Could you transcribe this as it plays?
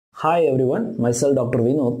Hi everyone, myself Dr.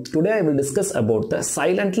 Vinoth. Today I will discuss about the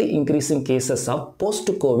silently increasing cases of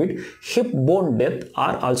post-COVID hip bone death,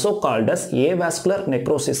 are also called as avascular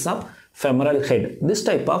necrosis of femoral head. This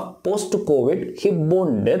type of post-COVID hip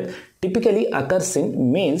bone death typically occurs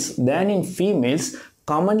in males than in females,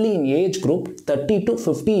 commonly in age group 30 to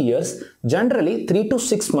 50 years, generally 3 to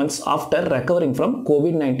 6 months after recovering from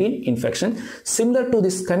COVID-19 infection. Similar to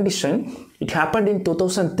this condition, it happened in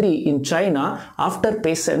 2003 in China after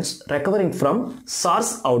patients recovering from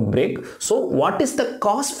SARS outbreak. So what is the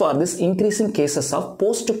cause for this increasing cases of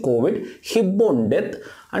post-COVID hip bone death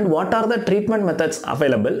and what are the treatment methods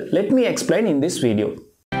available? Let me explain in this video.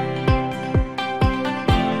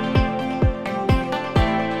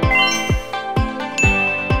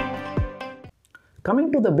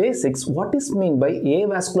 Coming to the basics, what is meant by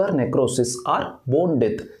avascular necrosis or bone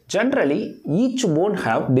death? Generally, each bone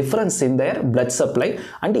have difference in their blood supply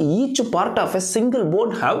and each part of a single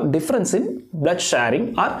bone have difference in blood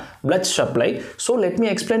sharing or blood supply. So let me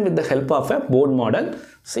explain with the help of a bone model.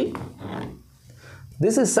 See,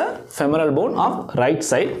 this is a femoral bone of right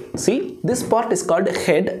side. See, this part is called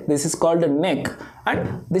head, this is called neck,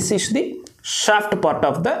 and this is the shaft part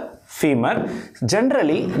of the femur.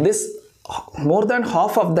 Generally, this more than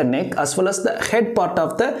half of the neck as well as the head part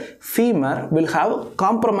of the femur will have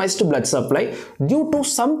compromised blood supply. Due to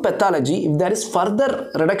some pathology, if there is further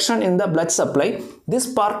reduction in the blood supply, this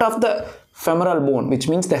part of the femoral bone, which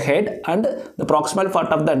means the head and the proximal part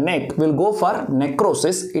of the neck, will go for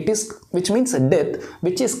necrosis, which means death,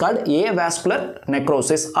 which is called avascular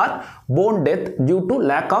necrosis or bone death due to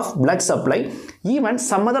lack of blood supply. Even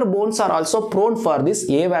some other bones are also prone for this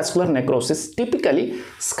avascular necrosis, typically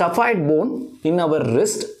scaphoid bone in our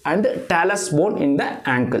wrist and talus bone in the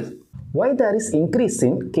ankle. Why there is increase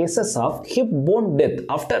in cases of hip bone death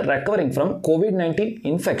after recovering from COVID-19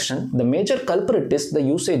 infection? The major culprit is the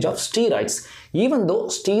usage of steroids. Even though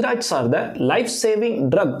steroids are the life-saving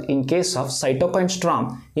drug in case of cytokine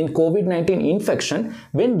storm in COVID-19 infection,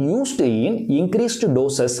 when used in increased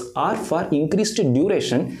doses or for increased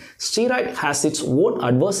duration, steroid has its own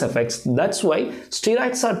adverse effects. That's why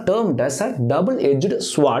steroids are termed as a double-edged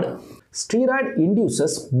sword. Steroid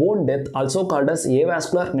induces bone death, also called as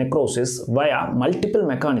avascular necrosis, via multiple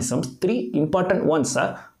mechanisms. Three important ones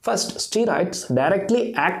are: first, steroids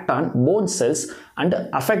directly act on bone cells and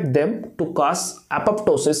affect them to cause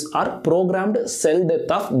apoptosis or programmed cell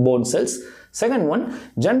death of bone cells. Second one,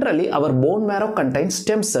 generally our bone marrow contains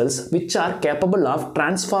stem cells which are capable of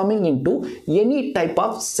transforming into any type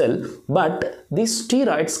of cell, but these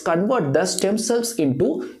steroids convert the stem cells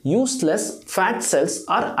into useless fat cells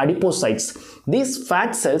or adipocytes. These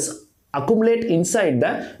fat cells accumulate inside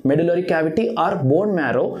the medullary cavity or bone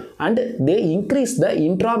marrow and they increase the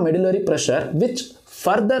intramedullary pressure, which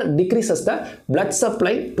further decreases the blood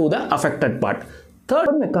supply to the affected part.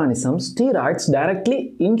 Third mechanism, steroids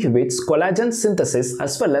directly inhibits collagen synthesis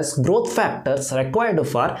as well as growth factors required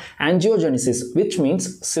for angiogenesis, which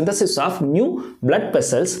means synthesis of new blood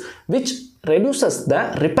vessels, which reduces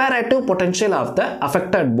the reparative potential of the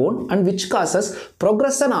affected bone and which causes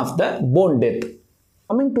progression of the bone death.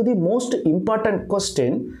 Coming to the most important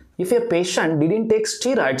question, if a patient didn't take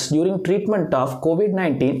steroids during treatment of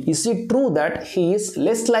COVID-19, is it true that he is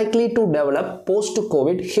less likely to develop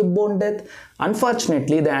post-COVID hip bone death?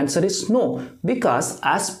 Unfortunately, the answer is no, because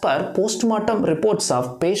as per post-mortem reports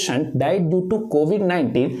of patient died due to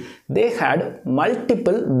COVID-19, they had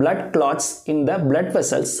multiple blood clots in the blood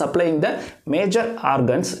vessels supplying the major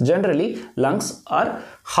organs, generally lungs or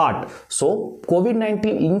heart. So,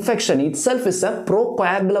 COVID-19 infection itself is a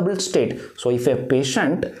procoagulable state. So, if a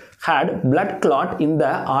patient had blood clot in the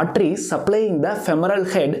artery supplying the femoral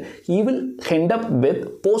head, he will end up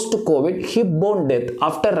with post-COVID hip bone death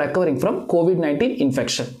after recovering from COVID-19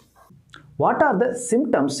 infection. What are the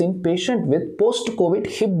symptoms in patient with post-COVID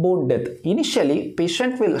hip bone death? Initially,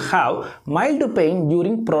 patient will have mild pain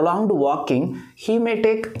during prolonged walking. He may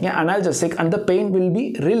take an analgesic and the pain will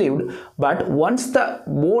be relieved, but once the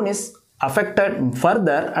bone is affected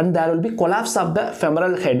further and there will be collapse of the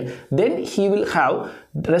femoral head, then he will have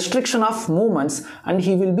restriction of movements and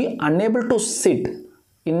he will be unable to sit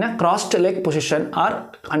in a crossed leg position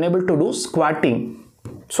or unable to do squatting.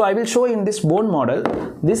 So I will show in this bone model.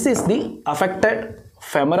 This is the affected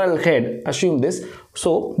femoral head, assume this.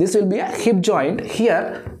 So this will be a hip joint.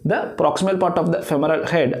 Here the proximal part of the femoral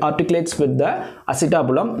head articulates with the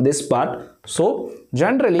acetabulum, this part. So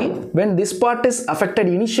generally when this part is affected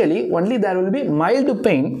initially, only there will be mild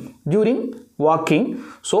pain during walking.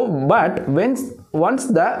 So but once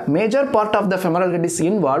the major part of the femoral head is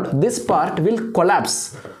involved, this part will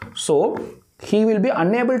collapse. So he will be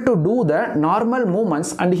unable to do the normal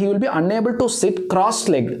movements and he will be unable to sit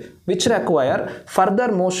cross-legged, which require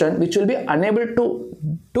further motion, which will be unable to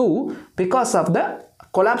do because of the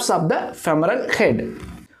collapse of the femoral head.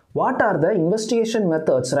 What are the investigation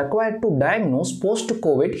methods required to diagnose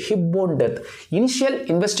post-COVID hip bone death? Initial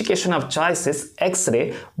investigation of choice is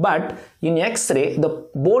X-ray, but in X-ray, the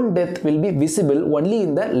bone death will be visible only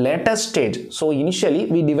in the later stage. So initially,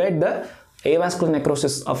 we divide the avascular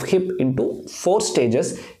necrosis of hip into 4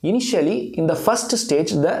 stages. Initially, in the first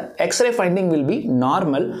stage, the X-ray finding will be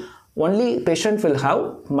normal. Only patient will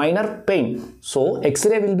have minor pain. So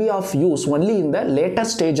X-ray will be of use only in the later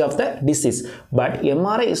stage of the disease. But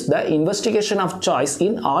MRI is the investigation of choice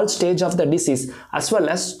in all stage of the disease as well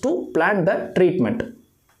as to plan the treatment.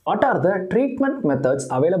 What are the treatment methods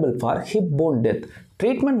available for hip bone death?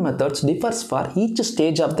 Treatment methods differs for each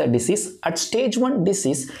stage of the disease. At stage 1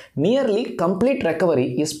 disease, nearly complete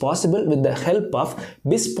recovery is possible with the help of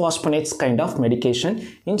bisphosphonates kind of medication.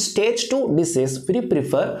 In stage 2 disease, we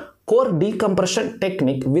prefer core decompression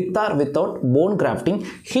technique with or without bone grafting.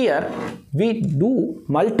 Here, we do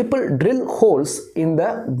multiple drill holes in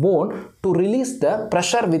the bone to release the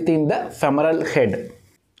pressure within the femoral head.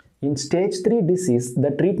 In stage 3 disease,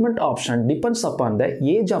 the treatment option depends upon the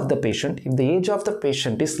age of the patient. If the age of the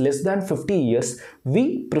patient is less than 50 years,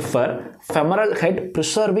 we prefer femoral head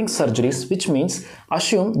preserving surgeries, which means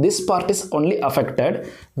assume this part is only affected.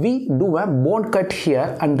 We do a bone cut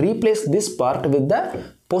here and replace this part with the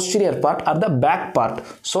posterior part or the back part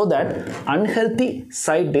so that unhealthy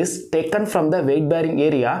side is taken from the weight bearing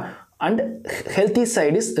area and healthy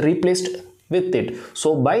side is replaced with it.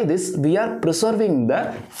 So by this we are preserving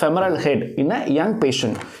the femoral head in a young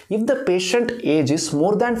patient. If the patient age is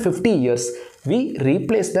more than 50 years, we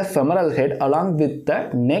replace the femoral head along with the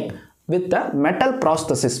neck with the metal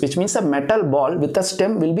prosthesis, which means a metal ball with a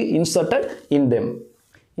stem will be inserted in them.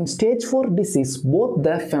 In stage 4 disease, both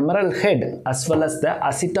the femoral head as well as the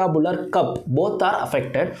acetabular cup both are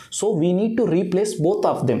affected. So we need to replace both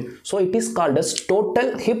of them. So it is called as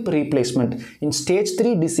total hip replacement. In stage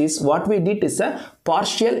 3 disease, what we did is a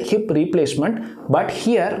partial hip replacement. But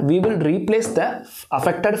here we will replace the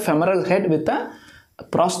affected femoral head with a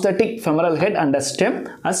prosthetic femoral head and a stem,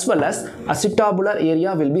 as well as acetabular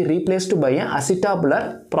area will be replaced by an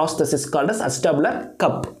acetabular prosthesis called as acetabular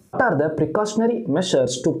cup. What are the precautionary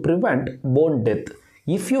measures to prevent bone death?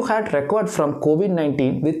 If you had recovered from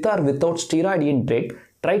COVID-19 with or without steroid intake,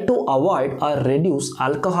 try to avoid or reduce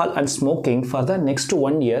alcohol and smoking for the next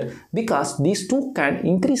 1 year because these two can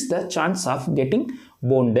increase the chance of getting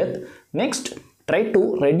bone death. Next, try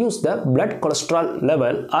to reduce the blood cholesterol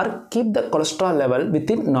level or keep the cholesterol level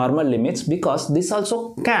within normal limits because this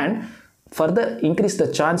also can further increase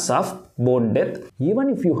the chance of bone death. Even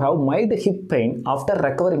if you have mild hip pain after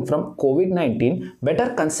recovering from COVID-19,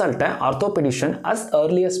 better consult an orthopedician as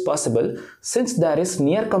early as possible since there is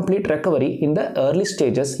near complete recovery in the early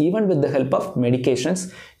stages even with the help of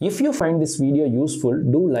medications. If you find this video useful,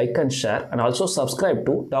 do like and share and also subscribe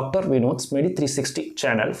to Dr. Vinoth's Medi360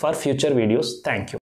 channel for future videos. Thank you.